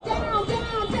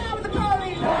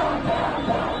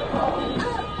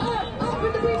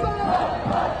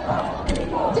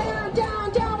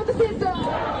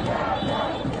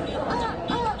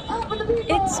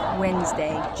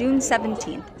June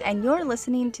 17th, and you're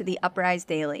listening to the Uprise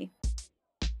Daily.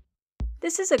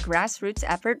 This is a grassroots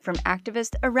effort from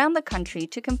activists around the country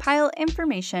to compile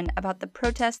information about the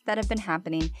protests that have been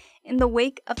happening in the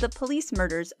wake of the police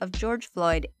murders of George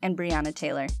Floyd and Breonna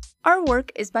Taylor. Our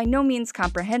work is by no means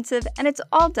comprehensive, and it's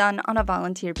all done on a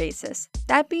volunteer basis.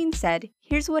 That being said,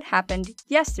 here's what happened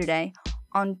yesterday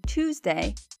on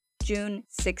Tuesday, June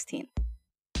 16th.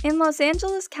 In Los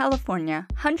Angeles, California,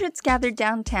 hundreds gathered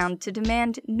downtown to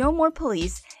demand no more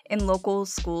police in local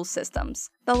school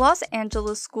systems. The Los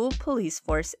Angeles School Police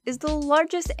Force is the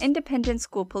largest independent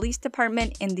school police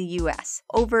department in the U.S.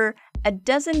 Over a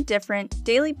dozen different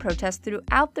daily protests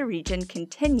throughout the region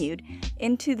continued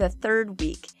into the third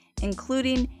week,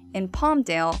 including in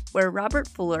Palmdale, where Robert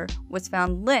Fuller was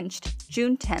found lynched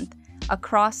June 10th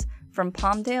across from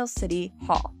Palmdale City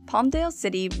Hall. Palmdale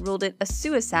City ruled it a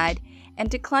suicide and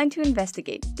declined to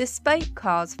investigate, despite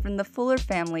calls from the Fuller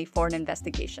family for an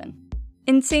investigation.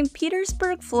 In St.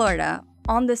 Petersburg, Florida,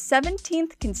 on the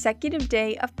 17th consecutive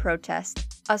day of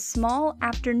protest, a small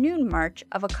afternoon march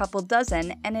of a couple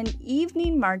dozen and an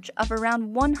evening march of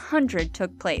around 100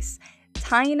 took place,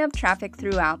 tying up traffic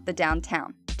throughout the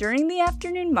downtown. During the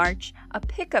afternoon march, a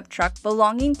pickup truck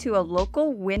belonging to a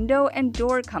local window and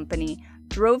door company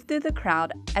drove through the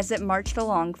crowd as it marched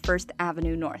along First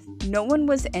Avenue North. No one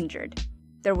was injured.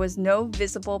 There was no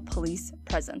visible police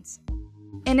presence.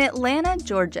 In Atlanta,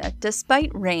 Georgia,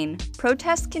 despite rain,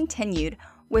 protests continued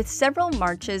with several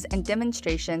marches and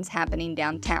demonstrations happening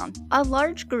downtown. A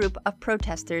large group of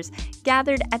protesters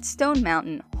gathered at Stone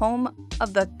Mountain, home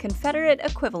of the Confederate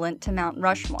equivalent to Mount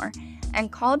Rushmore,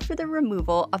 and called for the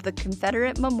removal of the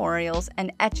Confederate memorials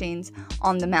and etchings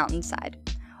on the mountainside.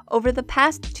 Over the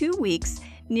past 2 weeks,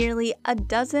 nearly a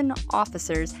dozen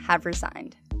officers have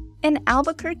resigned. In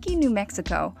Albuquerque, New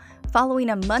Mexico, following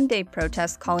a Monday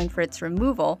protest calling for its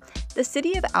removal, the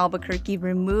city of Albuquerque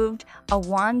removed a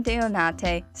Juan de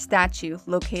Onate statue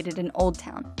located in Old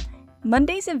Town.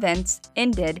 Monday's events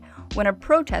ended when a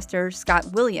protester,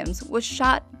 Scott Williams, was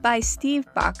shot by Steve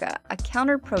Baca, a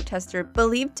counter-protester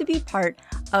believed to be part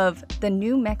of the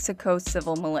New Mexico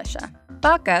Civil Militia.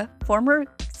 Baca, former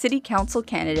city council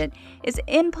candidate, is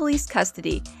in police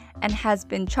custody and has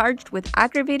been charged with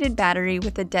aggravated battery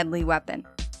with a deadly weapon.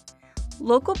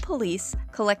 Local police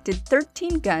collected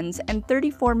 13 guns and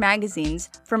 34 magazines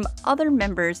from other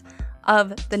members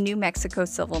of the New Mexico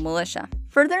Civil Militia.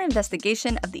 Further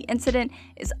investigation of the incident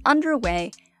is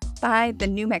underway by the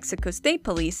New Mexico State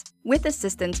Police with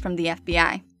assistance from the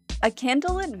FBI. A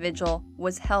candlelit vigil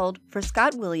was held for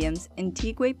Scott Williams in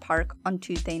Tigway Park on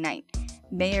Tuesday night.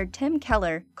 Mayor Tim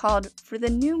Keller called for the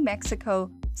New Mexico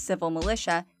Civil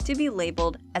Militia to be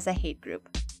labeled as a hate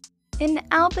group. In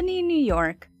Albany, New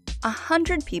York,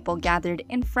 100 people gathered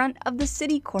in front of the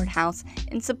city courthouse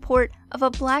in support of a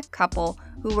black couple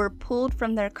who were pulled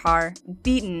from their car,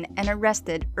 beaten, and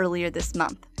arrested earlier this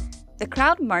month. The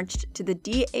crowd marched to the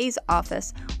DA's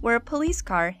office, where a police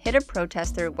car hit a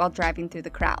protester while driving through the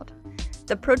crowd.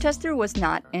 The protester was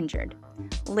not injured.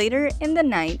 Later in the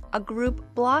night, a group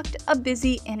blocked a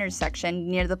busy intersection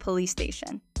near the police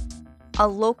station. A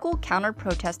local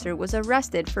counter-protester was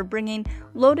arrested for bringing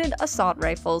loaded assault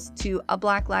rifles to a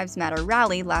Black Lives Matter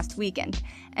rally last weekend,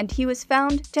 and he was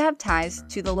found to have ties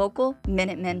to the local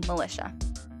Minutemen militia.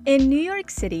 In New York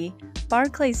City,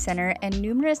 Barclays Center and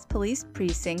numerous police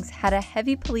precincts had a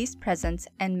heavy police presence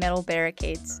and metal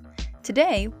barricades.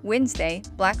 Today, Wednesday,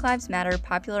 Black Lives Matter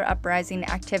popular uprising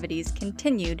activities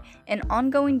continued in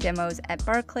ongoing demos at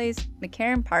Barclays,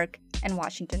 McCarren Park, and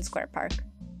Washington Square Park.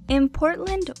 In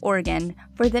Portland, Oregon,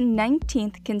 for the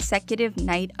 19th consecutive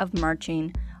night of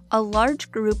marching, a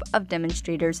large group of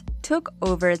demonstrators took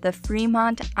over the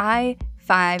Fremont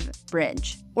I-5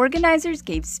 bridge. Organizers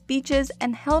gave speeches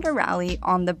and held a rally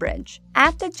on the bridge.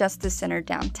 At the Justice Center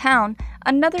downtown,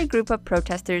 another group of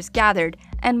protesters gathered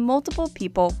and multiple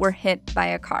people were hit by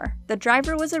a car. The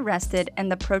driver was arrested and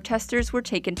the protesters were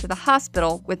taken to the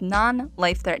hospital with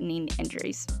non-life-threatening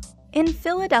injuries. In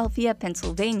Philadelphia,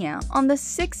 Pennsylvania, on the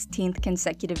 16th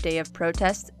consecutive day of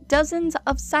protests, dozens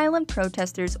of silent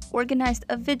protesters organized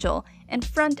a vigil in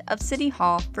front of City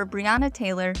Hall for Breonna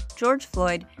Taylor, George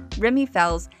Floyd, Remy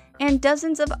Fells, and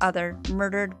dozens of other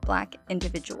murdered Black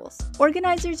individuals.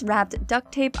 Organizers wrapped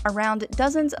duct tape around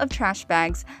dozens of trash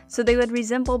bags so they would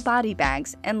resemble body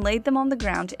bags and laid them on the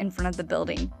ground in front of the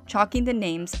building, chalking the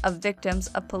names of victims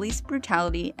of police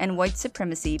brutality and white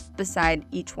supremacy beside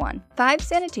each one. 5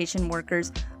 sanitation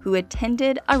workers who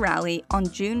attended a rally on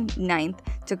June 9th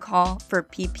to call for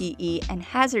PPE and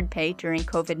hazard pay during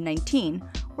COVID-19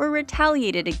 were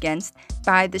retaliated against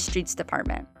by the Streets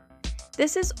Department.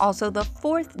 This is also the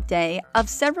fourth day of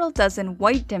several dozen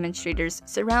white demonstrators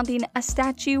surrounding a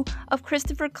statue of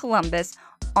Christopher Columbus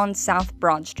on South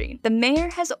Broad Street. The mayor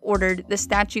has ordered the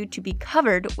statue to be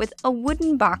covered with a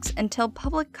wooden box until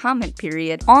public comment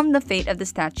period on the fate of the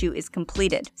statue is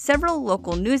completed. Several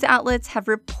local news outlets have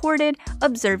reported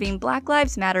observing Black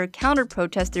Lives Matter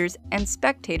counter-protesters and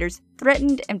spectators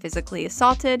threatened and physically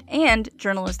assaulted, and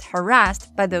journalists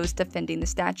harassed by those defending the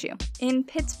statue. In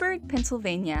Pittsburgh,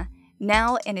 Pennsylvania,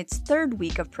 now in its third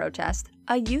week of protest,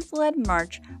 a youth-led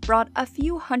march brought a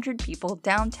few hundred people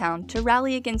downtown to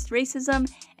rally against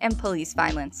racism and police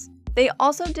violence. They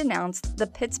also denounced the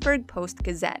Pittsburgh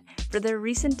Post-Gazette for their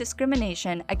recent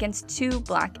discrimination against two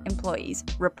Black employees,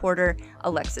 reporter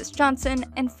Alexis Johnson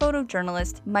and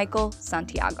photojournalist Michael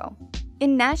Santiago.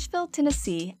 In Nashville,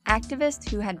 Tennessee, activists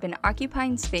who had been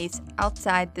occupying space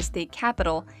outside the state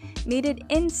capitol made it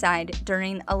inside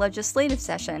during a legislative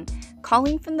session,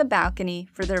 calling from the balcony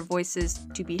for their voices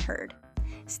to be heard.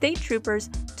 State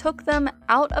troopers took them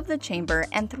out of the chamber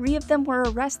and 3 of them were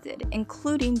arrested,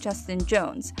 including Justin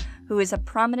Jones, who is a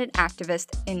prominent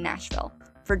activist in Nashville,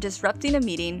 for disrupting a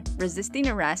meeting, resisting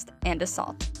arrest, and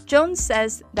assault. Jones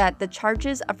says that the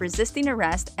charges of resisting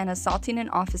arrest and assaulting an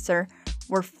officer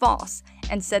were false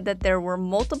and said that there were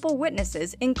multiple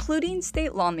witnesses, including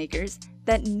state lawmakers,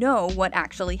 that know what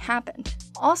actually happened.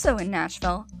 Also in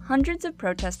Nashville, hundreds of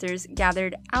protesters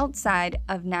gathered outside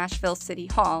of Nashville City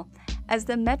Hall as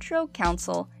the Metro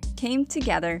Council came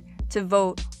together to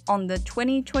vote on the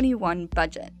 2021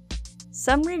 budget.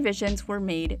 Some revisions were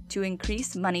made to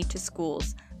increase money to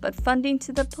schools, but funding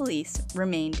to the police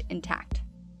remained intact.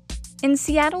 In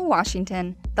Seattle,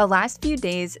 Washington, the last few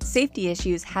days, safety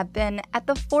issues have been at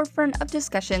the forefront of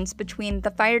discussions between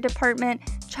the fire department,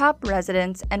 CHOP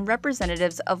residents, and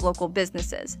representatives of local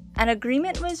businesses. An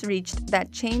agreement was reached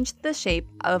that changed the shape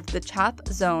of the CHOP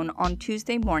zone on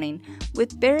Tuesday morning,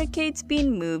 with barricades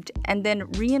being moved and then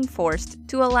reinforced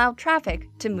to allow traffic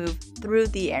to move through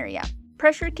the area.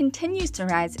 Pressure continues to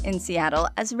rise in Seattle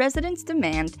as residents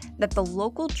demand that the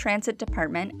local transit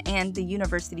department and the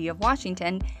University of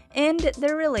Washington end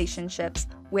their relationships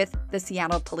with the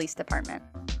Seattle Police Department.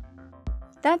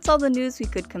 That's all the news we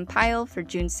could compile for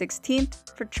June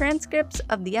 16th. For transcripts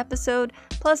of the episode,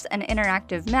 plus an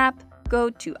interactive map,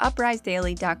 go to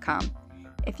uprisedaily.com.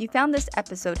 If you found this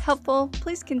episode helpful,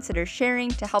 please consider sharing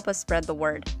to help us spread the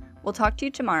word. We'll talk to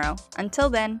you tomorrow. Until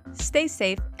then, stay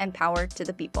safe and power to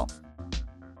the people.